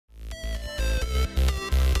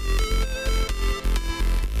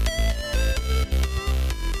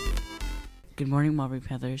Good morning, Marbury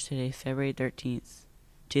Panthers. Today is February 13th,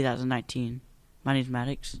 2019. My name is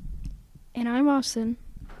Maddox. And I'm Austin.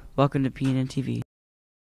 Welcome to PNNTV.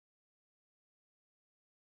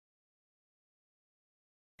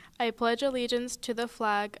 I pledge allegiance to the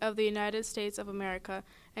flag of the United States of America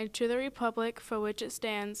and to the republic for which it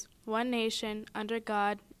stands, one nation, under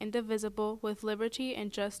God, indivisible, with liberty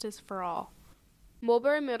and justice for all.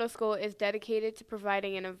 Mulberry Middle School is dedicated to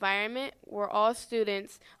providing an environment where all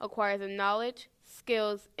students acquire the knowledge,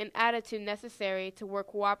 skills, and attitude necessary to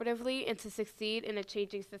work cooperatively and to succeed in a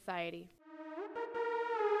changing society.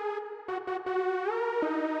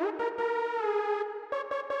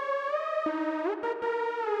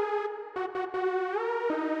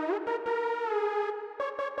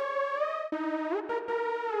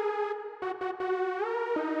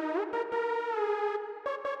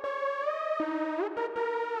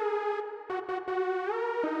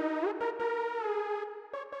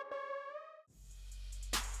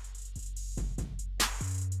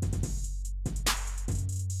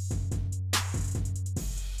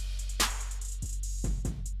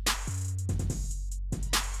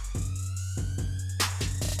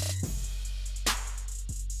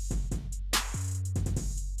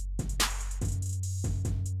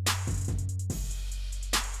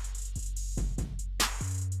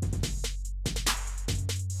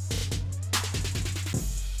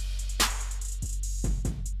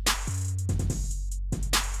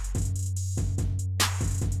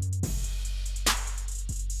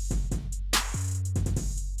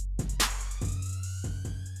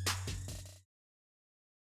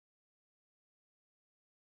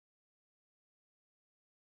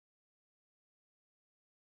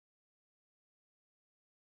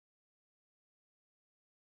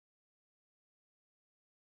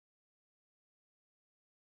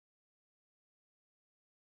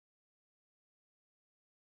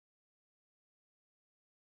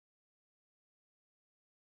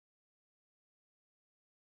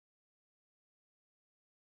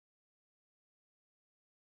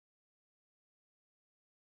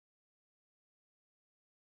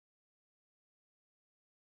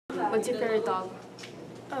 What's your favorite dog?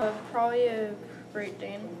 Probably a Great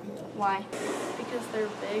Dane. Why? Because they're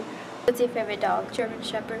big. What's your favorite dog? German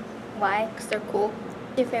Shepherd. Why? Because they're cool.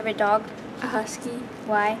 What's your favorite dog? A Husky.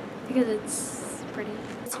 Why? Because it's pretty.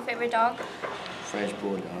 What's your favorite dog? French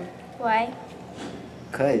Bulldog. Why?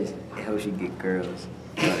 Cause it helps you get girls.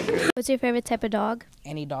 A lot of girls. What's your favorite type of dog?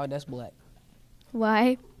 Any dog that's black.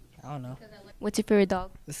 Why? I don't know. What's your favorite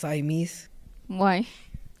dog? The Siamese. Why?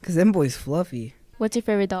 Because them boys fluffy. What's your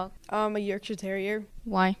favorite dog? A Yorkshire Terrier.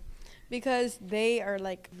 Why? Because they are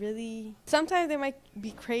like really, sometimes they might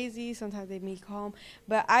be crazy, sometimes they may be calm,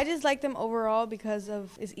 but I just like them overall because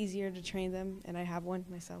of it's easier to train them, and I have one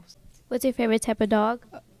myself. What's your favorite type of dog?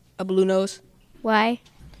 A blue nose. Why?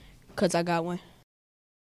 Because I got one.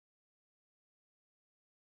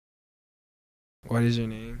 What is your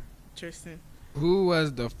name? Tristan. Who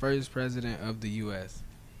was the first president of the U.S.?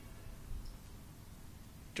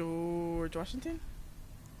 George Washington.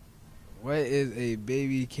 What is a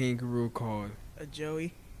baby kangaroo called? A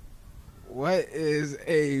Joey. What is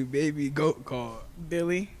a baby goat called?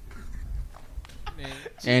 Billy.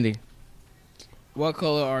 Andy. What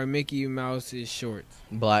color are Mickey Mouse's shorts?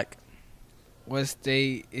 Black. What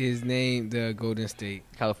state is named the Golden State?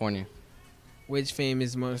 California. Which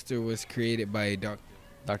famous monster was created by a doctor?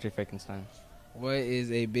 Dr. Frankenstein. What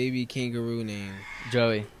is a baby kangaroo name?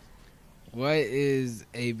 Joey. What is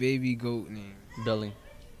a baby goat name? Billy.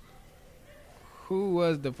 Who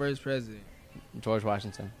was the first president? George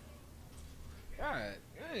Washington. God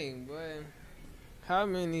dang, boy. How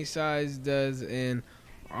many sides does an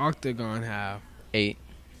octagon have? 8.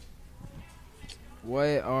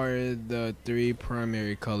 What are the 3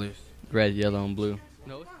 primary colors? Red, yellow, and blue.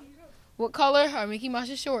 No. What color are Mickey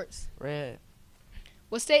Mouse's shorts? Red.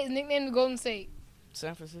 What state is nicknamed the Golden State?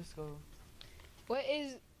 San Francisco. What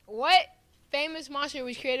famous monster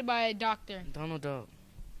was created by a doctor? Donald Duck.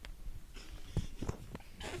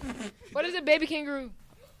 What is a baby kangaroo?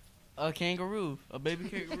 A kangaroo. A baby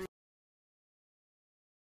kangaroo.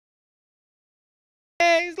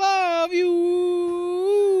 Love you.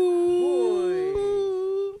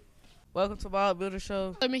 Boy. Welcome to Bob Builder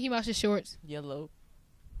Show. What are Mickey Mouse's shorts? Yellow.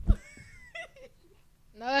 No,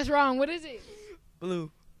 that's wrong. What is it?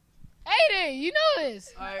 Blue. Aiden, you know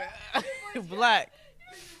this. Black.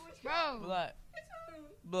 Bro. Black.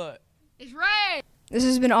 Blood. It's red. This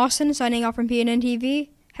has been Austin signing off from PNNTV.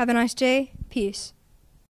 Have a nice day. Peace.